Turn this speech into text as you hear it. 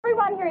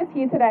everyone who is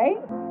here today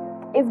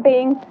is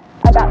being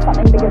about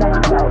something bigger than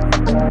themselves.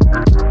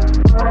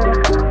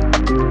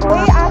 We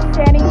are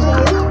standing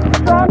here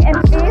strong and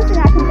fierce in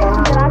our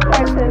convictions and our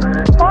choices,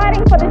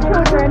 fighting for the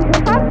children who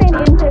have been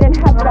injured and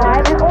have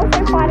died, and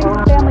also fighting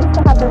for families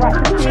to have the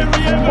right to choose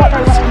what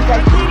they want to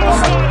inject in their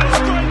bodies.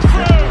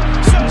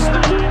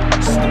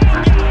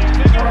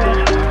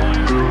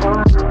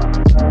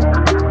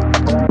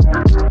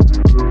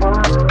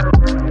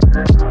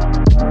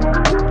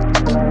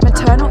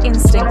 Maternal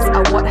instincts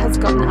are what has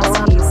gotten us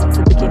here since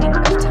the beginning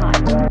of time.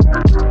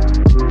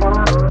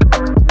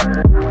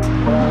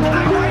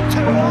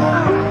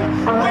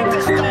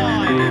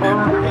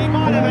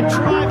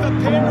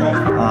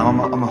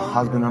 I'm a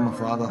husband, I'm a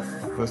father,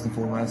 first and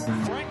foremost,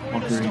 and my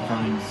career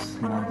comes,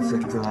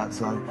 second to that.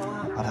 So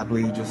I'd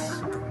happily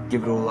just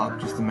give it all up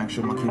just to make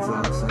sure my kids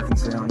are safe and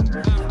sound and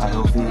are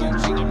healthy.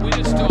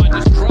 Wittgenstein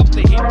just dropped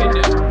the hip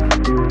into.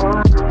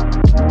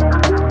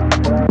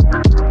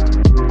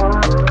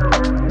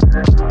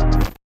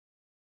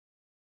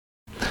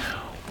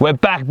 We're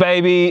back,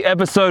 baby.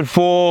 Episode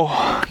 4.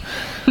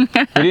 We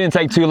didn't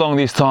take too long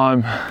this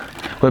time.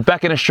 We're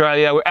back in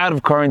Australia. We're out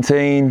of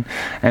quarantine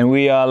and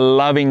we are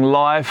loving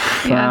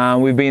life. Yes.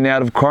 We've been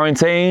out of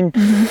quarantine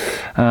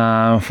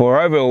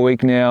for over a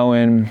week now,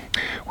 and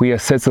we are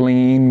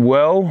settling in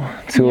well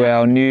to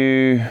our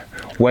new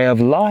way of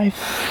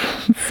life.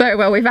 So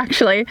well, we've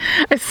actually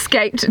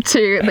escaped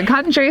to the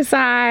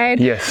countryside.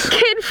 Yes.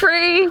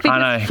 Kid-free. Because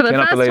I know, for the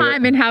cannot first believe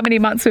time it. in how many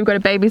months we've got a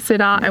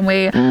babysitter, and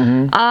we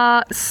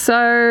are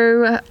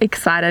so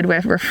excited.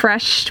 We're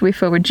refreshed. We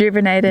feel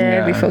rejuvenated.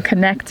 Yeah. We feel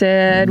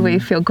connected. We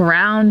feel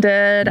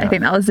grounded. I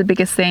think that was the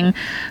biggest thing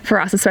for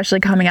us, especially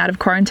coming out of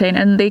quarantine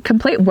and the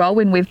complete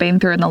whirlwind we've been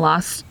through in the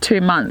last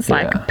 2 months,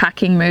 like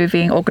packing,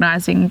 moving,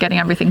 organising, getting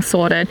everything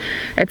sorted.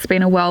 It's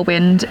been a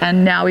whirlwind,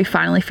 and now we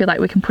finally feel like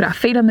we can put our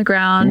feet on the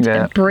ground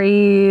and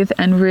breathe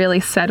and really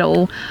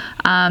settle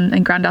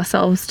and ground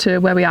ourselves to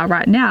where we are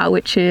right now,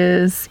 which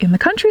is in the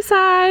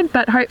countryside.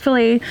 But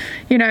hopefully,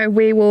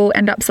 we will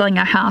end up selling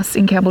our house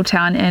in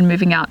Campbelltown and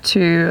moving out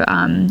to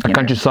A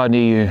countryside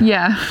near you.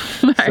 Yeah.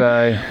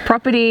 So,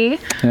 property,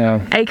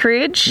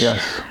 acreage,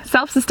 Yes.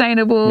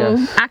 self-sustainable,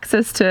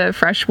 access to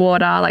fresh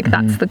water,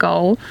 that's the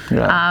goal.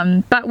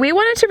 Yeah. But we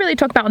wanted to really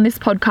talk about on this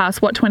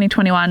podcast what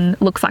 2021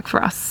 looks like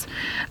for us,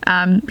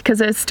 because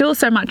there's still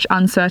so much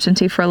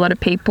uncertainty for a lot of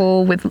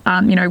people with,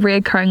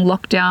 reoccurring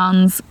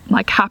lockdowns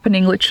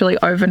happening literally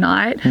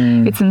overnight.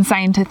 It's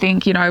insane to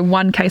think,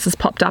 one case has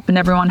popped up and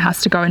everyone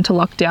has to go into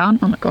lockdown.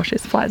 Oh my gosh,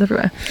 there's flies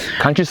everywhere.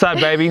 Countryside,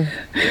 baby.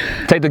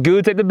 Take the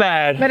good, take the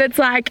bad. But it's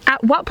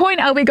at what point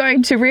are we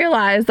going to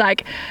realise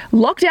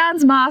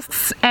lockdowns,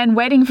 masks, and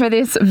waiting for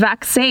this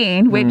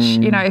vaccine, which,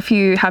 if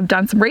you have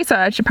done some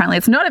research, apparently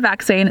it's not a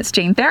vaccine, it's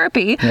gene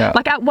therapy. Yeah.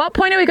 At what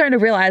point are we going to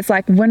realise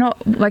we're not,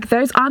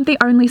 those aren't the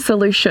only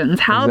solutions?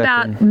 How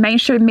about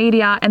mainstream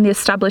media and the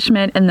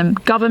establishment and the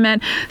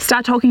government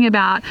start talking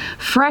about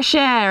fresh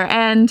air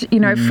and,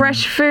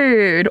 fresh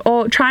food,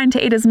 or trying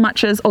to eat as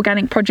much as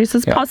organic produce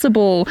as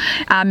possible,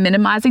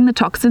 minimising the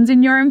toxins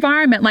in your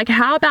environment?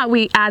 How about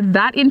we add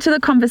that into the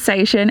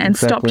conversation and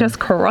stop just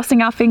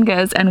crossing our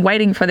fingers and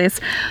waiting for this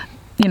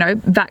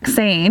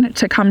vaccine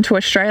to come to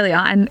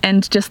Australia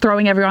and just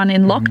throwing everyone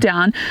in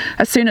lockdown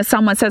as soon as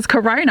someone says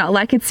corona.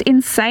 It's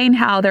insane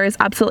how there is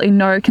absolutely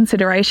no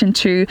consideration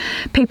to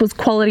people's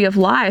quality of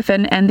life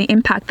and the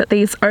impact that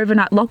these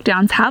overnight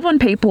lockdowns have on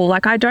people.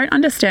 I don't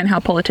understand how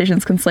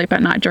politicians can sleep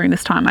at night during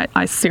this time.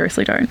 I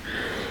seriously don't.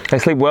 They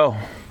sleep well.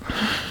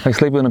 They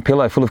sleep on a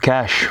pillow full of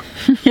cash.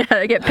 Yeah,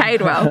 they get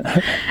paid well.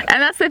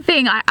 And that's the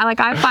thing.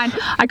 I find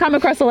I come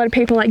across a lot of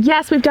people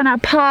yes, we've done our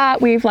part,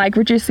 we've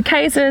reduced the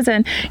cases,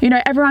 and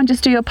everyone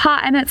just do your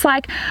part. And it's I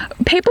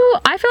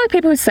feel like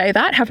people who say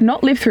that have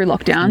not lived through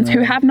lockdowns,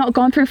 who have not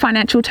gone through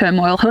financial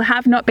turmoil, who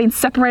have not been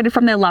separated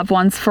from their loved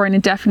ones for an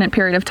indefinite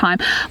period of time.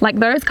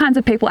 Those kinds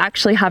of people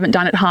actually haven't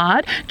done it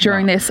hard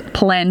during this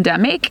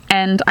pandemic.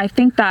 And I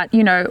think that,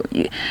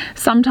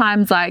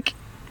 sometimes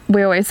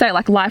we always say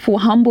life will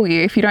humble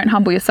you. If you don't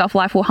humble yourself,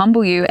 life will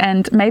humble you.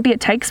 And maybe it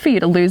takes for you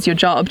to lose your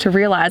job to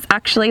realize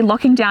actually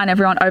locking down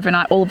everyone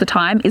overnight all of the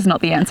time is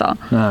not the answer.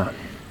 No.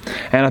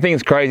 And I think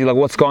it's crazy,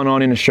 what's going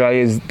on in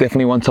Australia is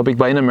definitely one topic,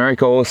 but in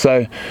America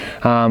also,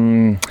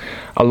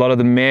 a lot of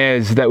the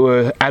mayors that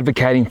were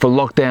advocating for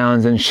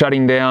lockdowns and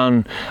shutting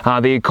down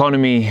the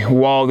economy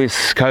while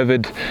this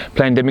COVID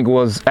pandemic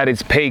was at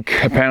its peak,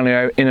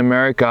 apparently in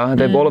America,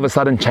 they've all of a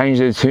sudden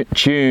changed their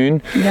tune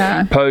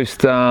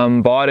post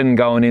Biden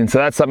going in. So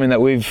that's something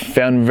that we've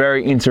found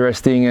very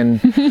interesting.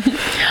 And Let's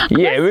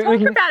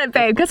talk about it,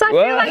 babe, because I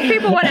feel like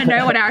people want to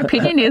know what our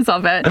opinion is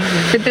of it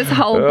with this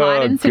whole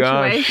Biden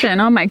situation.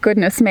 Oh my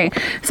goodness me.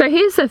 So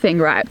here's the thing,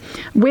 right?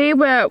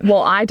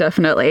 I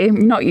definitely,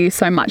 not you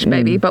so much,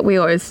 baby, but we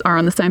always are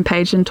on the same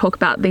page and talk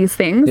about these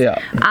things. Yeah.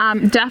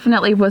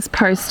 Definitely was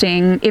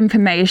posting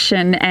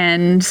information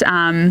and,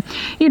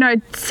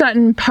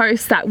 certain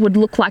posts that would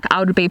look like I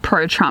would be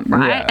pro-Trump,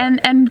 right? Yeah.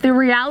 And the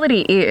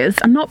reality is,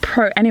 I'm not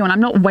pro anyone. I'm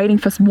not waiting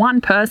for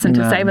one person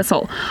to save us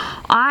all.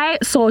 I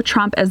saw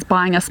Trump as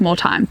buying us more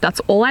time. That's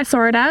all I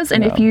saw it as.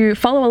 And if you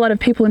follow a lot of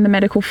people in the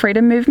medical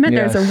freedom movement,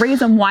 there's a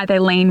reason why they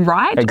lean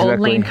right or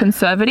lean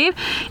conservative,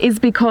 is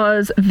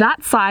because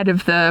that side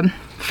of the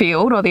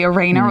field or the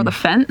arena or the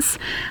fence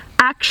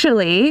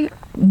actually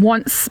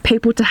wants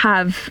people to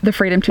have the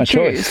freedom to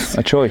choose.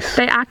 A choice.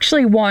 They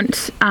actually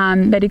want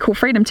medical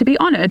freedom to be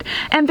honoured.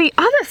 And the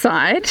other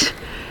side,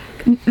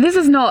 this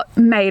is not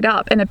made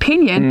up an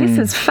opinion, this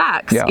is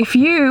facts. Yeah. If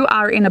you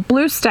are in a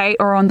blue state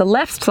or on the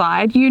left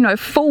side, you know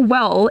full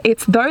well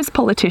it's those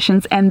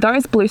politicians and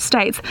those blue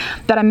states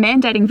that are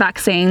mandating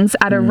vaccines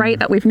at a rate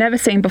that we've never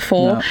seen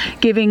before,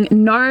 giving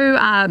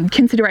no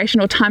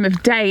consideration or time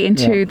of day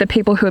into the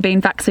people who are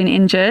being vaccine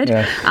injured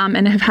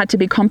and have had to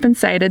be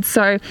compensated.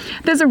 So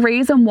there's a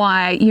reason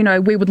why,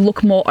 we would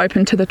look more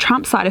open to the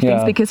Trump side of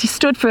things, because he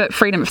stood for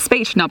freedom of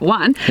speech, number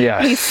one.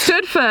 Yes. He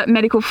stood for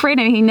medical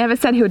freedom. He never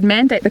said he would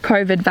mandate the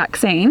COVID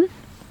vaccine.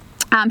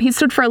 He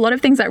stood for a lot of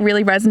things that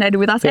really resonated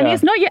with us, and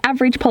he's not your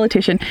average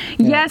politician.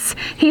 Yes,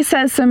 he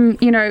says some,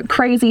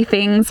 crazy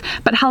things,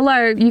 but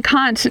hello, you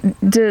can't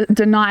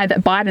deny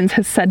that Biden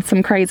has said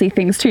some crazy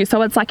things too.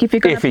 So it's like, if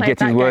you're going to play he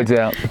gets his words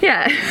out.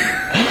 Yeah.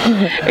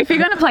 If you're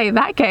going to play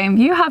that game,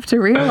 you have to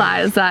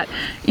realize that,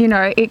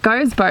 it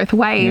goes both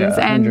ways.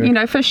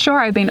 And, for sure,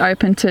 I've been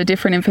open to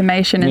different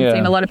information and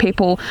seen a lot of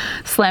people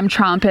slam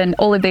Trump and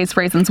all of these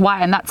reasons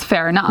why, and that's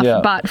fair enough.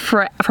 Yeah. But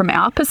from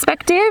our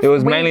perspective, it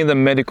was mainly the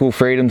medical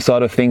freedom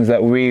side of things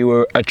that we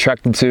were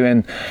attracted to,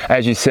 and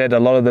as you said, a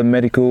lot of the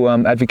medical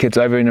advocates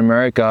over in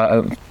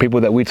America,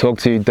 people that we talk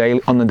to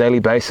on the daily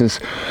basis,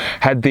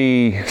 had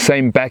the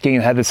same backing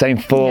and had the same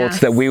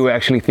thoughts that we were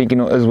actually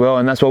thinking as well,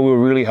 and that's what we were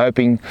really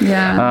hoping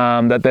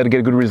that they'd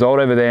get a good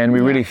result over there. And we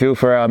really feel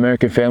for our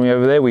American family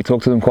over there. We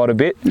talk to them quite a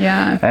bit,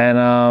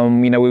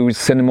 and we would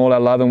send them all our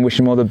love and wish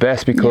them all the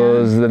best,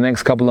 because the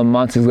next couple of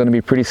months is going to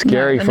be pretty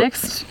scary.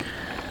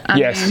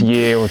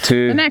 Year or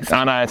two. The next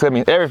I know, it's going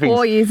to be everything.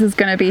 4 years is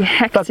going to be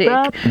hectic.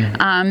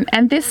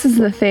 And this is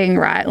the thing,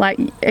 right? Like,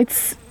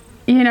 it's,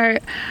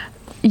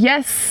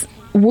 yes,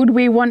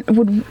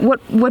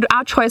 would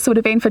our choice would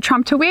have been for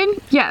Trump to win?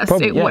 Yes,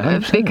 probably, it would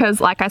have. 100%. Because,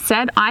 like I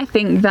said, I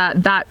think that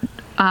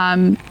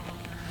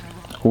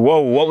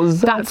whoa, what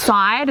was that? That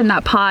side and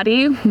that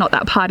party, not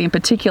that party in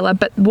particular,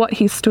 but what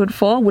he stood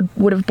for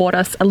would have bought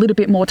us a little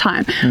bit more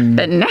time.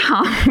 But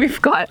now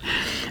we've got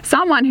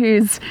someone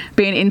who's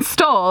been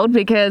installed,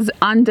 because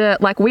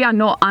we are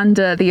not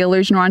under the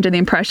illusion or under the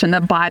impression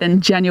that Biden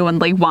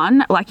genuinely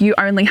won. Like, you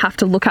only have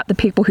to look at the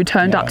people who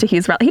turned up to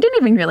his rally. He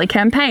didn't even really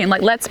campaign.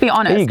 Like, let's be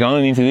honest. Are you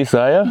going into this,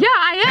 are you? Yeah,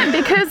 I am,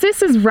 because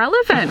this is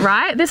relevant,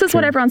 right? This is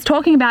what everyone's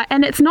talking about.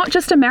 And it's not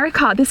just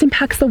America. This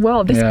impacts the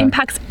world. This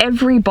impacts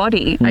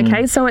everybody,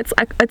 okay? So it's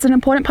an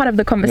important part of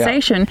the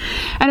conversation,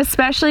 and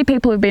especially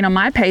people who've been on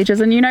my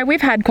pages, and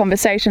we've had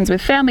conversations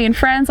with family and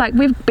friends. Like,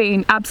 we've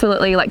been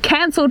absolutely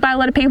cancelled by a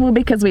lot of people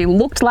because we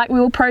looked like we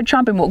were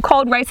pro-Trump and we were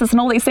called racist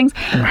and all these things.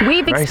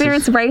 We've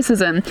experienced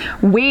racism.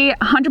 We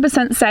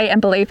 100% say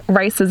and believe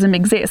racism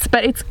exists,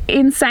 but it's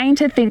insane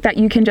to think that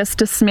you can just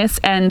dismiss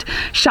and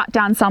shut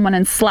down someone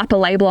and slap a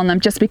label on them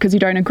just because you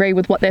don't agree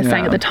with what they're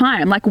saying at the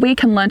time. Like, we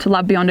can learn to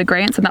love beyond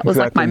agreement, and that was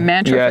like my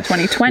mantra for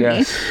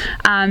 2020.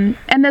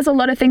 And there's a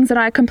lot of things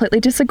that I completely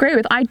disagree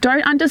with. I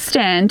don't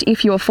understand,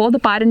 if you're for the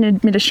Biden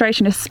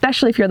administration,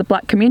 especially if you're the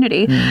black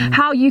community,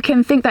 how you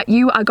can think that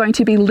you are going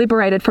to be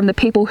liberated from the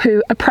people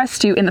who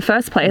oppressed you in the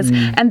first place.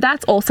 And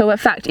that's also a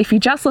fact. If you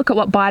just look at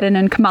what Biden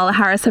and Kamala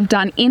Harris have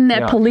done in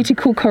their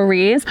political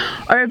careers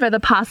over the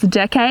past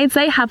decades,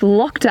 they have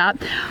locked up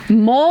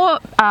more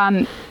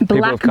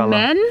black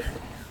men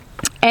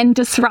and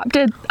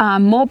disrupted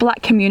more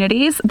black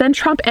communities than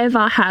Trump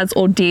ever has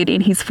or did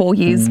in his 4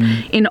 years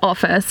in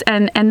office.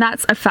 And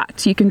that's a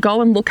fact. You can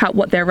go and look at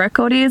what their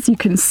record is. You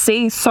can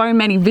see so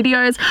many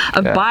videos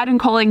of Biden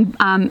calling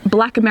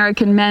black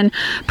American men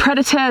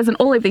predators and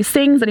all of these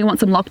things, and he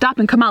wants them locked up,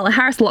 and Kamala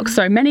Harris locks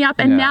so many up.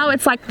 And now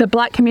it's like the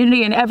black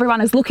community and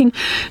everyone is looking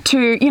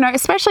to,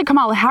 especially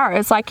Kamala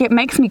Harris, like, it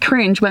makes me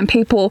cringe when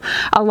people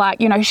are like,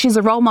 she's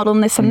a role model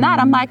and this and that.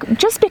 I'm like,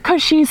 just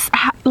because she's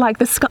like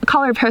the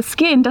color of her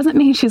skin doesn't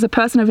mean she's a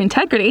person of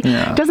integrity,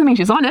 doesn't mean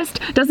she's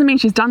honest, doesn't mean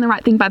she's done the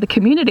right thing by the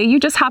community. You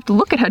just have to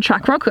look at her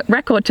track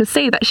record to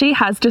see that she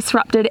has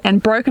disrupted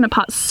and broken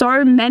apart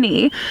so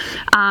many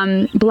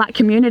black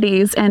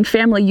communities and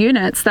family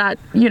units that,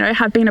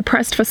 have been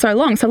oppressed for so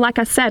long. So like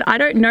I said, I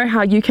don't know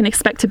how you can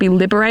expect to be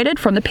liberated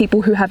from the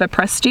people who have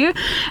oppressed you.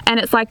 And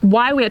it's like,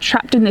 why we're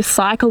trapped in this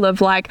cycle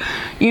of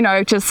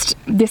just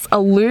this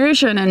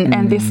illusion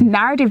and this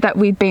narrative that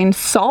we've been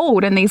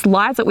sold, and these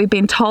lies that we've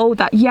been told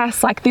that,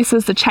 yes, like, this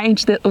is the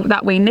change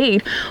that we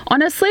need.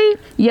 Honestly,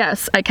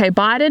 yes, okay,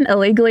 Biden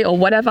illegally or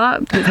whatever,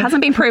 it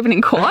hasn't been proven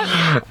in court,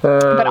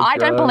 but I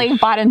don't believe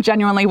Biden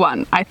genuinely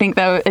won. I think,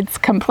 though, it's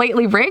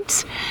completely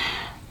rigged.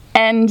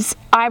 And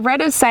I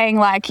read as saying,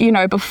 like, you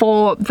know,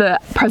 before the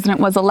president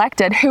was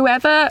elected,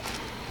 however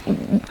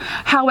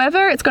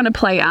it's going to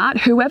play out,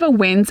 whoever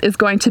wins is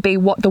going to be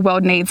what the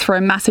world needs for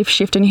a massive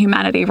shift in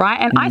humanity, right?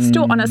 And I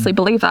still honestly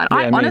believe that.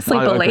 I honestly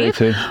believe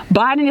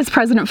Biden is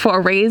president for a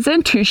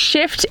reason, to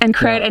shift and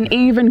create an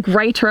even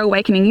greater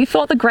awakening. You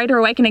thought the greater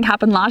awakening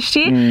happened last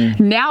year.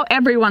 Now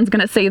everyone's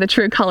going to see the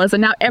true colors, and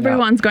now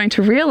everyone's going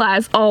to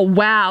realize, oh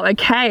wow,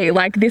 okay,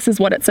 like this is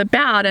what it's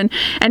about. And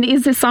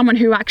is this someone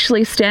who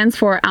actually stands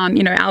for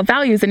you know, our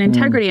values and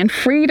integrity and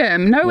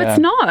freedom? No, it's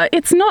not.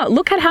 It's not.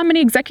 Look at how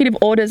many executive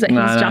orders that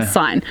he's just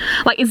signed.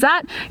 Like, is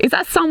that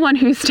someone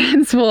who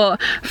stands for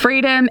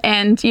freedom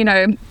and, you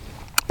know,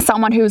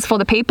 someone who's for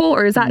the people,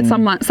 or is that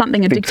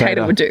something a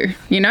dictator would do?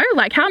 You know,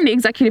 like, how many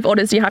executive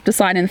orders do you have to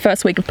sign in the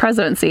first week of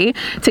presidency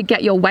to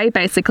get your way,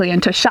 basically,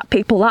 and to shut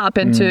people up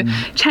and to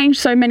change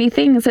so many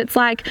things? It's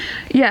like,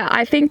 yeah,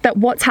 I think that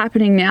what's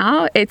happening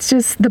now, it's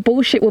just the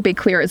bullshit will be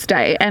clear as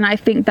day. And I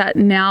think that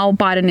now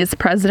Biden is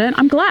president.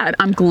 I'm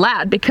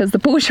glad, because the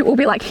bullshit will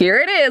be like, here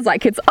it is,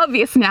 like, it's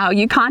obvious now,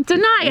 you can't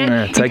deny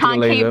it. You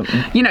can't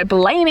keep, you know,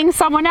 blaming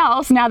someone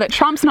else now that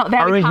Trump's not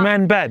there. Orange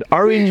man bad.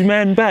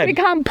 We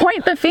can't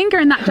point the finger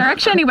in that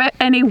direction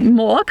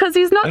anymore because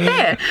he's not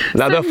there.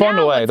 No, they'll find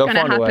a way.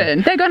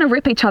 They're going to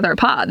rip each other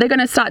apart. They're going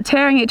to start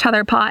tearing each other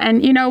apart.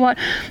 And you know what?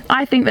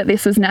 I think that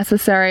this is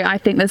necessary. I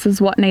think this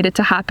is what needed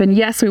to happen.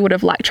 Yes, we would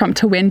have liked Trump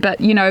to win,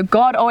 but you know,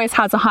 God always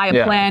has a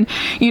higher plan.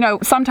 You know,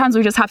 sometimes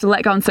we just have to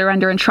let go and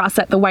surrender and trust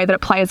that the way that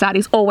it plays out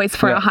is always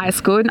for our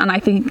highest good. And I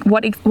think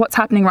what's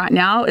happening right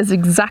now is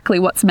exactly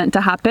what's meant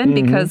to happen,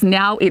 because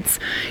now it's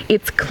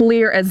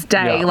clear as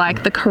day.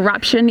 Like, the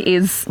corruption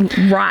is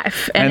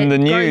rife and the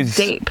goes news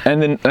deep.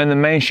 And the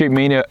mainstream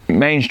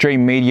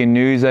media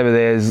news over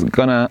there is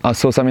gonna. I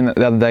saw something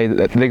the other day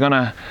that they're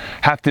gonna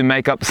have to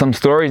make up some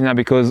stories now,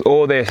 because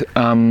all their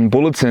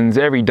bulletins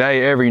every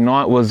day, every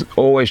night was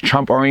always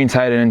Trump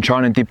orientated and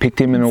trying to depict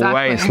him in a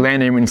way,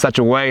 slander him in such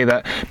a way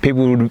that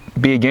people would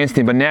be against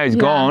him. But now he's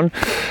gone.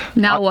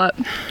 Now what?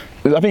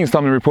 I think it's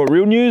time to report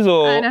real news,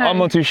 or I'm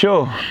not too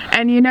sure.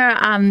 And you know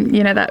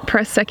that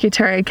press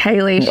secretary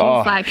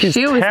Kayleigh, she's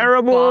she was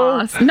terrible. A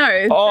boss. No.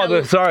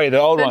 The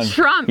old one.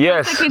 Trump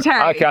press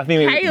secretary. Okay, I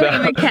think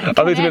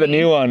it's the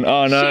new one.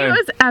 Oh no. She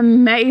was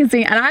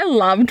amazing, and I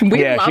loved. She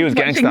was watching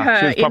gangster.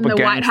 her in the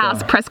White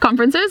House press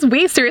conferences.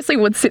 We seriously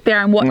would sit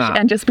there and watch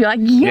and just be like,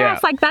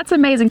 yes, like that's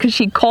amazing, because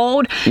she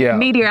called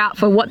media out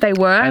for what they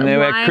were. And they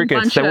were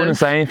crickets. They wouldn't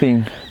say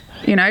anything.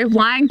 You know,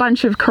 lying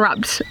bunch of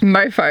corrupt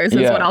mofos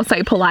is what I'll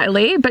say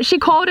politely. But she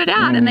called it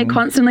out, and they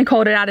constantly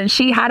called it out, and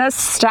she had a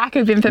stack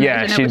of information.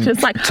 Yeah, she was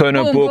just like turn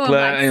her booklet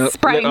and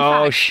spraying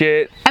facts.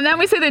 Shit. And then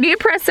we see the new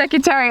press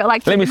secretary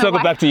like. Let me circle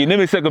back to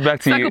you. Circle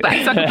back.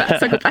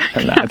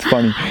 Nah, it's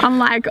funny. I'm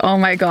like, oh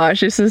my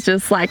gosh, this is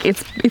just like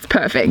it's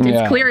perfect.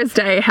 It's clear as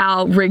day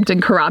how rigged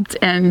and corrupt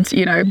and,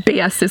 you know,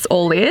 BS this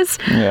all is.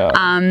 Yeah.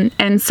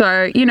 And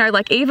so, you know,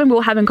 like, even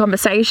we'll having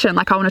conversation,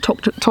 like, I want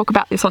to talk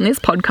about this on this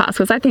podcast,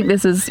 because I think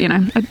this is, you know,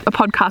 a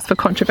podcast for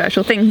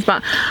controversial things,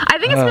 but I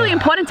think it's really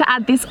important to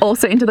add this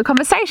also into the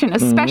conversation,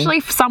 especially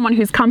for someone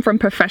who's come from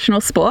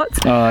professional sports.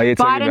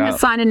 Biden has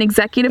signed an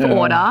executive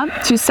order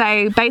to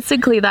say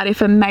basically that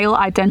if a male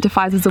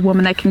identifies as a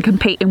woman, they can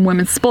compete in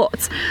women's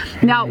sports.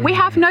 Now, we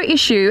have no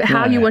issue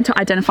how you want to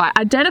identify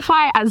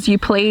as you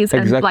please,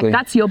 and like,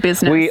 that's your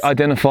business. We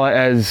identify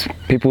as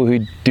people who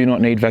do not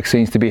need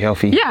vaccines to be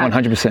healthy.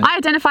 100%. I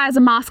identify as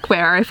a mask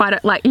wearer if I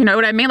don't, like, you know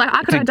what I mean? Like,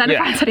 I could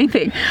identify as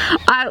anything.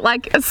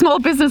 Like, a small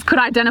business could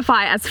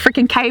identify as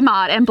freaking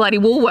Kmart and bloody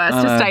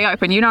Woolworths to stay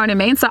open, you know what I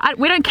mean? So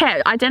we don't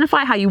care.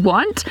 Identify how you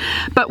want,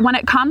 but when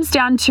it comes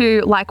down to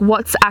like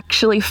what's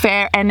actually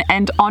fair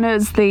and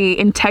honors the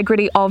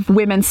integrity of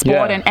women's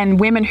sport and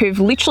women who've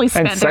literally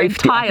spent their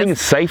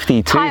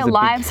entire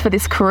lives for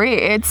this career,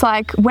 it's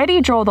like, where do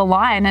you draw the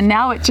line? And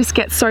now it just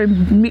gets so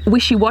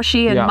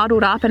wishy-washy and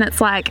muddled up, and it's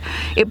like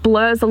it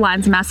blurs the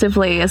lines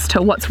massively as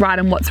to what's right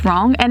and what's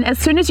wrong. And as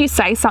soon as you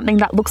say something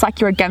that looks like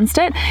you're against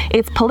it,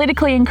 it's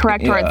politically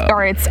incorrect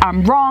or it's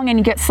wrong, and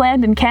you get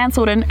slammed and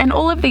cancelled and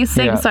all of these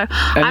things. So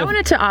I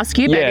wanted to ask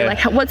you, baby,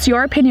 like, what's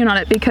your opinion on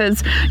it?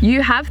 Because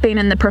you have been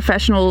in the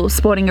professional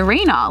sporting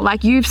arena.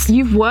 Like,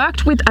 you've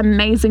worked with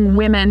amazing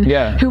women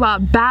who are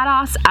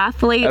badass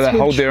athletes,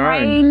 who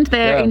trained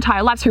their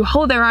entire lives, who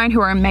hold their own,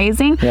 who are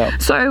amazing.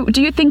 So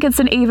do you think it's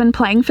an even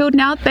playing field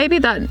now, baby,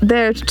 that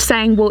they're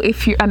saying, well,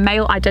 if a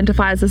male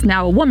identifies as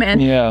now a woman,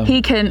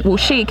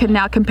 she can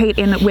now compete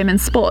in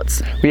women's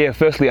sports?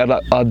 Firstly,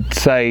 I'd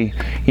say,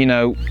 you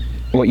know,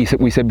 what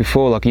we said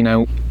before, like, you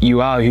know,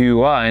 you are who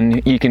you are,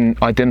 and you can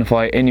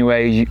identify any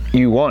way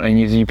you want and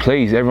as you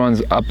please.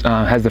 Everyone's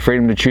has the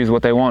freedom to choose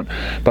what they want.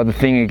 But the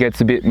thing, it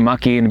gets a bit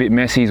mucky and a bit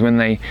messy is when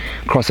they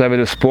cross over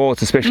to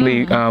sports,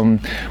 especially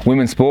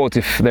women's sports.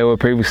 If they were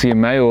previously a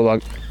male,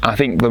 like, I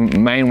think the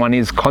main one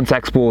is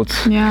contact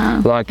sports.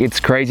 Like, it's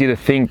crazy to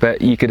think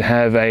that you could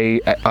have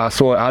I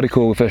saw an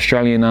article with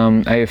Australian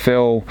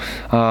AFL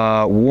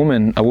a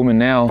woman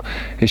now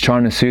is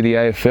trying to sue the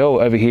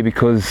AFL over here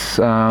because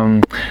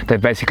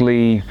they've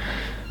basically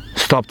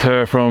stopped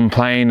her from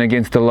playing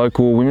against the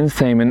local women's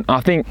team. And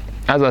I think,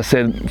 as I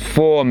said,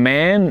 for a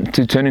man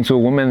to turn into a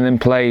woman and then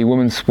play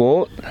women's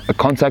sport, a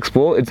contact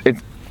sport,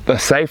 it's the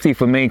safety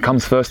for me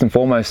comes first and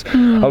foremost.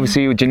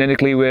 Obviously,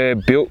 genetically, we're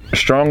built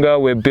stronger,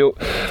 we're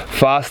built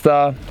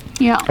faster.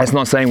 Yeah. That's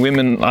not saying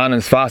women aren't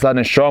as fast, aren't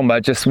as strong,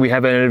 but just we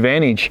have an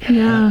advantage.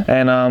 Yeah.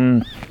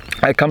 And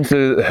it comes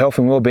to health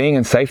and well-being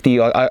and safety.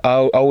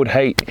 I would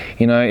hate,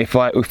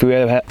 if we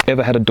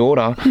ever had a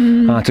daughter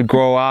to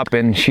grow up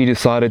and she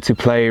decided to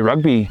play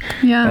rugby,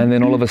 and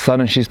then all of a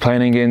sudden she's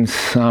playing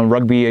against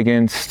rugby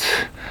against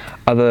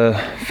other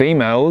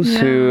females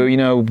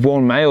who,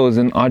 born males,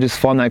 and I just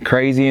find that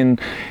crazy. And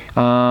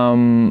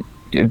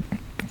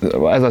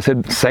as I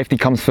said, safety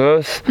comes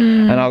first,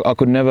 and I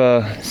could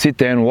never sit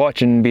there and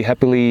watch and be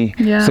happily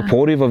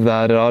supportive of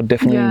that. I'd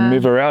definitely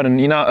move her out,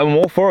 and I'm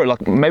all for it.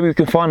 Like, maybe we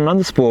can find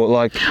another sport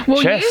like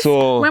chess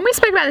or when we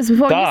spoke about this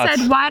before, darts. You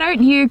said, why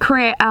don't you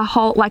create a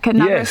whole, like,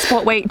 another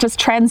sport where just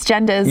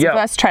transgenders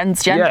versus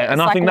transgenders? Yeah,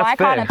 and I think that's why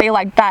fair. can't it be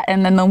like that?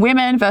 And then the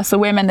women versus the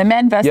women, the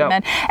men versus the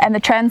men, and the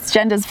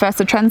transgenders versus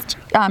the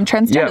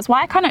transgenders.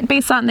 Why can't it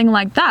be something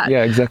like that?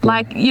 Yeah, exactly.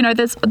 Like,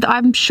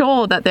 I'm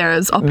sure that there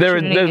is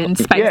opportunity and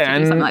space to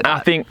do something like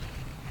that. I think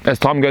as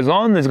time goes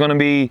on, there's going to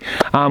be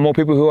more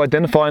people who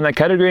identify in that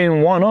category,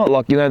 and why not?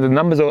 Like,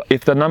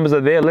 if the numbers are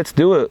there, let's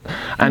do it.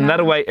 And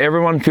that way,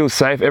 everyone feels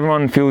safe,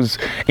 everyone feels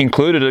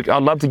included.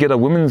 I'd love to get a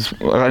women's,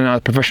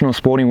 professional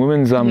sporting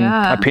women's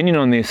opinion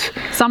on this.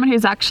 Someone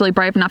who's actually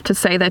brave enough to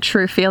say their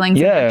true feelings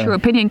and their true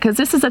opinion, because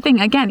this is the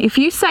thing. Again, if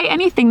you say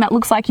anything that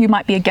looks like you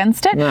might be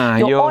against it,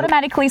 you're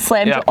automatically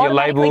slammed, you're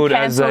automatically labelled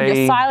cancelled,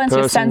 you're silenced,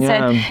 you're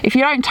censored. If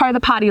you don't toe the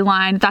party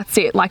line, that's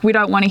it. Like, we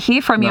don't want to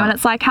hear from you. And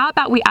it's like, how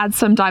about we add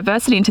some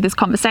diversity into this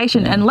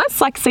conversation and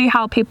let's see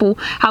how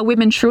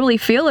women truly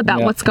feel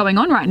about what's going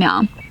on right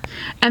now.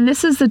 And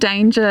this is the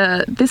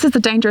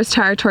dangerous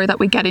territory that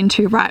we get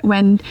into, right?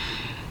 When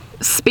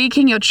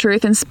speaking your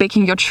truth and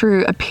speaking your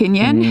true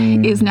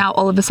opinion is now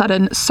all of a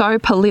sudden so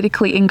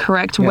politically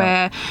incorrect,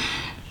 where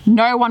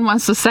no one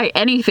wants to say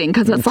anything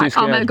because it's like,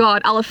 oh my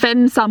God, I'll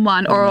offend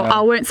someone, or I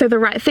won't say the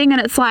right thing.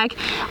 And it's like,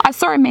 I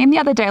saw a meme the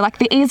other day, like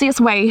the easiest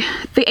way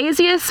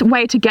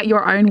to get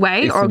your own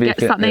way or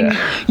get something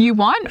you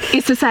want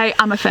is to say,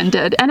 I'm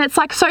offended. And it's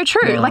like so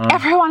true. Like,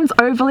 everyone's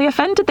overly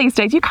offended these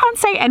days. You can't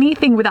say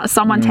anything without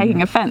someone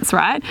taking offense,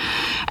 right?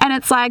 And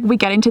it's like, we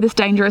get into this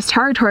dangerous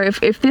territory.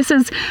 If this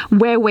is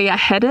where we are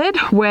headed,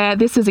 where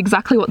this is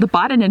exactly what the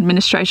Biden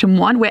administration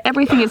want, where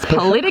everything is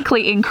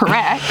politically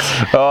incorrect.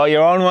 Oh,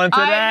 you're on one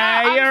today.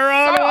 You're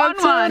on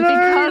one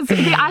because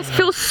I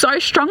feel so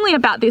strongly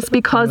about this,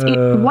 because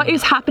what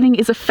is happening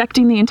is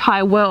affecting the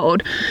entire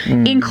world,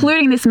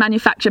 including this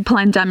manufactured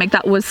pandemic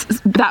that was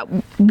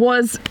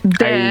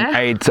there.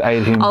 Aid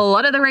him. A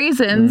lot of the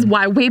reasons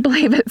why we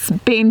believe it's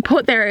been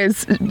put there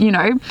is,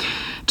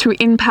 to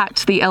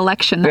impact the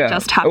election that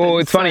just happened. Well,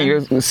 it's funny,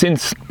 because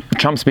since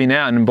Trump's been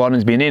out and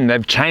Biden's been in,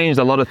 they've changed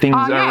a lot of things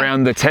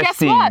around the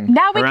testing. Guess what?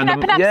 Now we can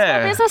open up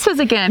small businesses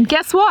again.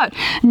 Guess what?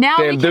 Now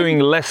they're doing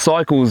less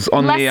cycles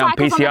on the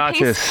PCR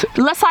test.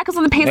 Less cycles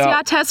on the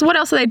PCR test. What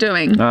else are they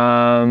doing?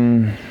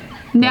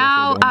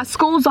 Now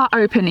schools are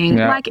opening.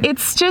 Like,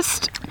 it's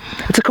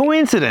a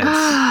coincidence.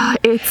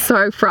 It's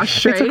so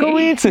frustrating. It's a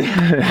coincidence.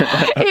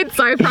 It's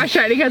so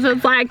frustrating because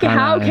it's like,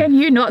 how can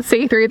you not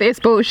see through this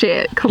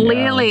bullshit?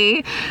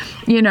 Clearly,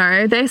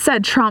 they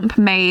said Trump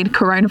made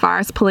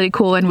coronavirus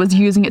political and was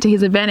using it to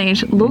his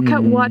advantage. Look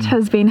at what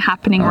has been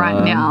happening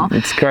right now.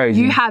 It's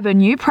crazy. You have a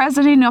new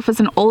president in office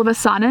and all of a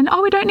sudden,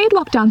 we don't need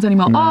lockdowns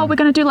anymore. We're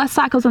going to do less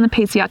cycles on the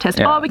PCR test.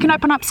 We can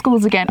open up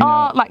schools again.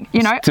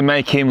 To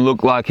make him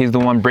look like he's the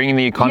one bringing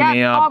the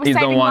economy up. He's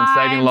the one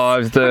saving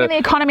lives. Bringing the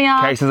economy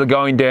up. Cases are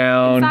going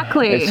down.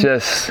 Exactly. It's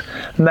just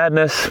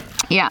madness.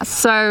 Yeah,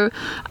 so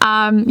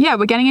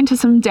we're getting into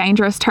some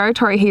dangerous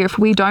territory here if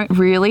we don't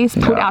really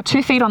put our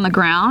 2 feet on the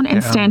ground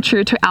and stand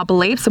true to our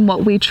beliefs and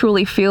what we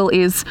truly feel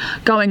is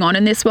going on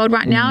in this world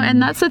right now.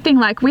 And that's the thing,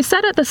 like we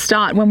said at the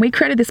start, when we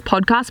created this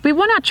podcast, we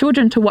want our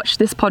children to watch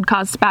this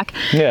podcast back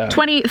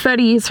 20,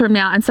 30 years from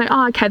now and say,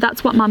 okay,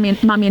 that's what mummy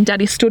and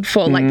daddy stood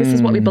for. Like, this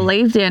is what we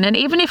believed in. And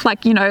even if,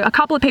 like, a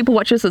couple of people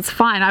watch us, it's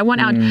fine. I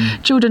want our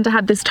children to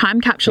have this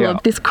time capsule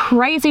of this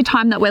crazy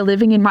time that we're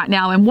living in right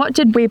now. And what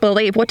did we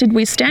believe? What did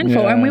we stand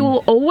for? And we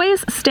will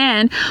always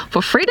stand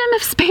for freedom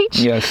of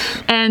speech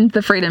and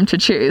the freedom to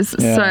choose.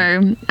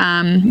 So,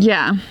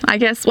 I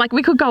guess, like,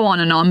 we could go on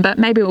and on, but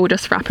maybe we'll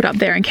just wrap it up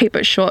there and keep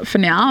it short for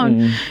now.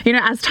 And,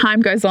 as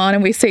time goes on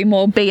and we see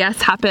more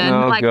BS happen,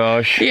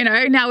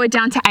 now we're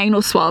down to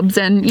anal swabs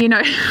and,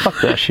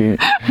 Fuck that shit.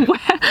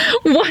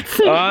 What's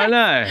next? I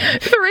know.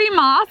 3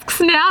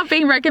 masks now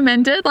being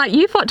recommended. Like,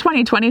 you thought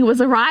 2020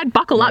 was a ride.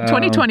 Buckle up.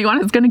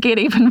 2021 is going to get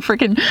even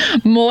freaking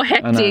more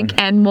hectic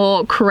and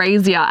more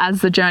crazier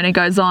as the journey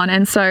goes on.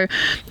 And so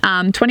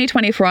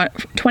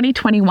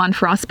 2021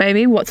 for us,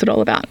 baby, what's it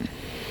all about?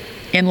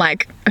 In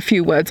like a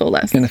few words or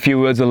less. In a few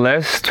words or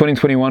less,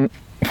 2021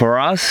 for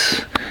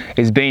us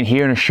is being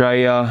here in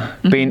Australia,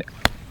 being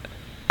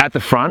at the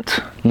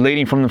front,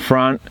 leading from the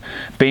front,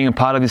 being a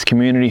part of this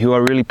community who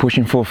are really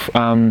pushing for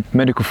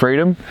medical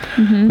freedom.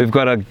 We've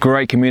got a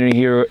great community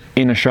here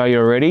in Australia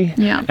already,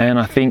 and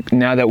I think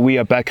now that we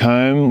are back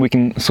home, we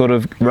can sort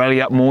of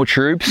rally up more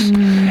troops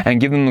and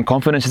give them the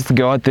confidence just to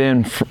go out there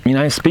and, you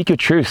know, speak your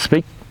truth.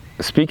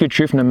 Speak your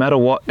truth no matter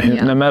what,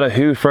 no matter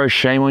who throws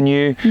shame on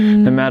you,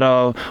 no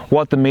matter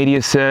what the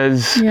media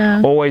says.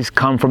 Always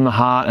come from the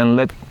heart and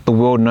let the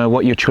world know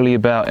what you're truly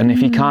about. And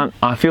if you can't,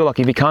 I feel like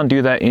if you can't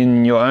do that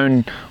in your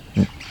own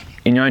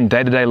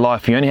day-to-day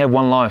life, you only have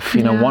one life,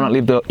 you know, why not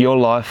live your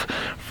life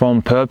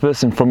from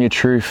purpose and from your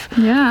truth?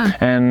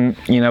 And,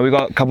 you know, we've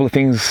got a couple of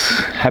things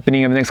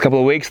happening over the next couple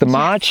of weeks. The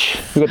march,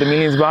 we've got the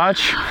Millions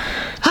March.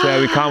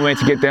 So we can't wait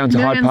to get down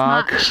to Hyde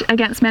Park. March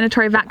against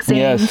mandatory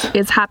vaccines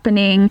is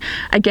happening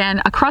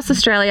again across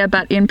Australia,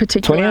 but in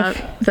particular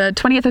 20th? the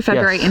 20th of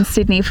February in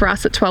Sydney for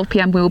us at 12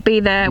 p.m. We'll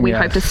be there. We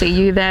hope to see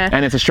you there.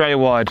 And it's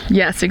Australia-wide.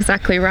 Yes,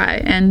 exactly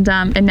right. And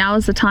now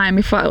is the time.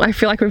 I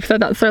feel like we've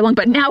said that so long,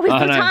 but now is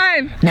the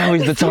time. Now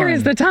is the time. Here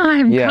is the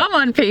time. Come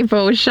on,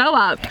 people, show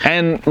up.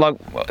 And like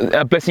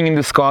a blessing in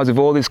disguise with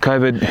all this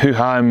COVID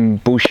hoo-ha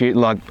and bullshit,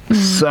 like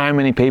so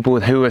many people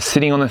who are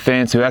sitting on the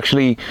fence who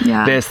actually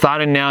they're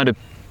starting now to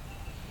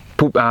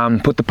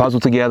put the puzzle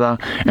together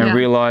and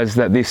realize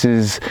that this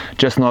is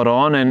just not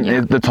on,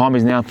 and the time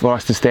is now for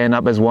us to stand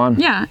up as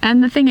one.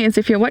 And the thing is,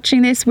 if you're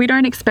watching this, we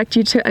don't expect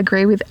you to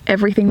agree with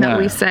everything that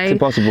we say. It's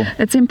impossible.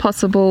 It's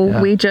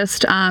impossible. We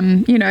just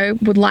you know,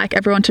 would like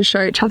everyone to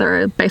show each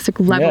other a basic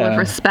level of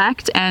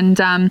respect, and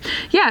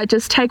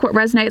just take what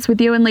resonates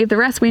with you and leave the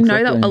rest. We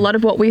know that a lot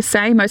of what we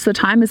say most of the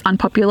time is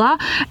unpopular,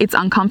 it's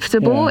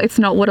uncomfortable, it's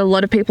not what a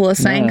lot of people are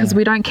saying, because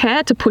we don't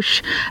care to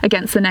push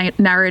against the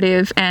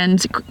narrative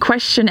and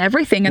question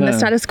everything and the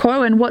status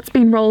quo and what's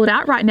been rolled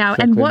out right now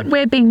and what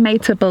we're being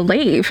made to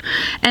believe.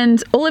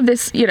 And all of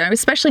this, you know,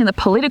 especially in the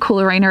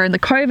political arena and the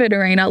COVID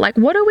arena, like,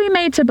 what are we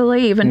made to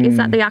believe? And is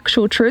that the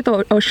actual truth,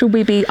 or should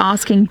we be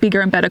asking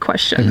bigger and better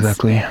questions?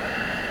 Exactly.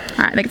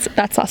 All right,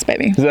 that's us,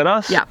 baby. Is that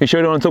us? Yeah. You sure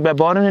you don't want to talk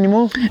about Biden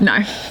anymore? No,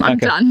 I'm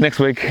done. Next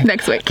week.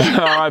 Next week. All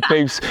right,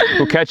 peeps.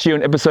 We'll catch you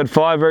in episode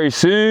 5 very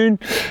soon.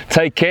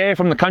 Take care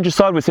from the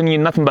countryside. We're sending you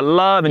nothing but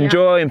love and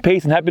joy and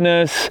peace and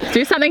happiness.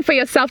 Do something for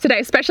yourself today,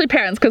 especially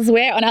parents, because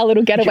we're on our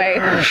little getaway.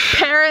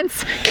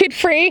 Parents,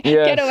 kid-free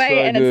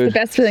getaway, and it's the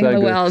best feeling in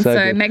the world.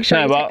 So make sure.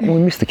 No, but we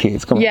miss the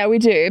kids. Come on. Yeah, we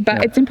do.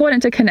 But it's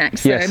important to connect.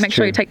 So make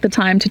sure you take the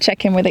time to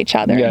check in with each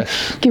other.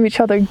 Yes. And give each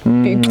other a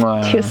big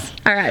kiss.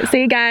 All right.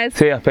 See you guys.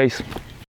 See ya. Peace.